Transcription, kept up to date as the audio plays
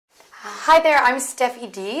Hi there, I'm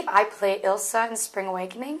Steffi D. I play Ilse in Spring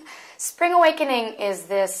Awakening. Spring Awakening is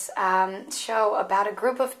this show about a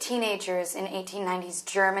group of teenagers in 1890s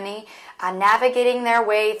Germany navigating their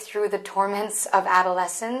way through the torments of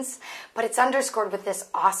adolescence, but it's underscored with this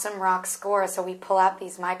awesome rock score, so we pull out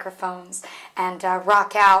these microphones and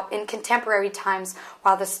rock out in contemporary times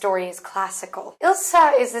while the story is classical. Ilse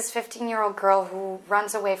is this 15-year-old girl who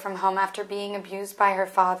runs away from home after being abused by her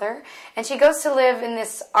father, and she goes to live in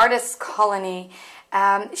this artist's colony.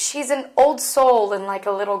 She's an old soul in like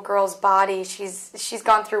a little girl's body. She's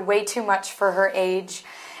gone through way too much for her age,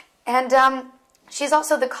 and she's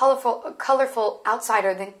also the colorful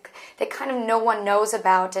outsider that kind of no one knows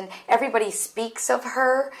about, and everybody speaks of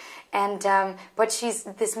her. And but she's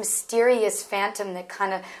this mysterious phantom that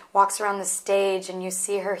kind of walks around the stage, and you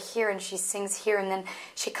see her here, and she sings here, and then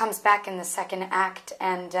she comes back in the second act,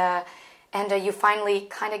 and you finally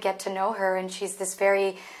kind of get to know her, and she's this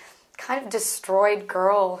very kind of destroyed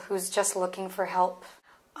girl who's just looking for help.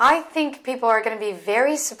 I think people are going to be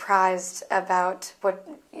very surprised about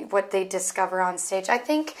what they discover on stage. I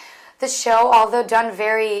think the show, although done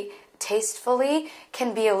very tastefully,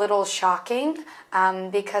 can be a little shocking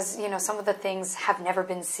because, you know, some of the things have never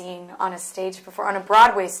been seen on a stage before, on a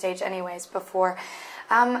Broadway stage anyways, before.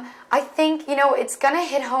 I think, you know, it's going to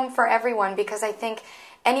hit home for everyone because I think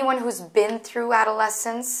anyone who's been through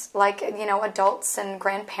adolescence, like, you know, adults and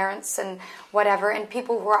grandparents and whatever, and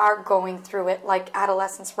people who are going through it, like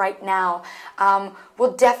adolescents right now,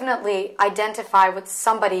 will definitely identify with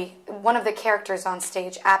somebody, one of the characters on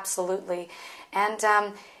stage, absolutely.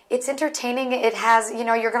 And it's entertaining. It has, you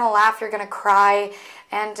know, you're going to laugh, you're going to cry,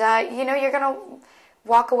 and, you know, you're going to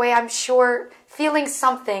walk away, I'm sure, feeling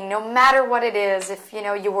something, no matter what it is. If, you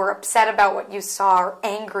know, you were upset about what you saw, or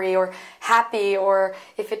angry, or happy, or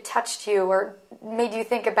if it touched you, or made you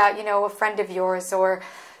think about, you know, a friend of yours, or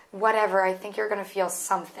whatever, I think you're going to feel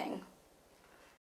something.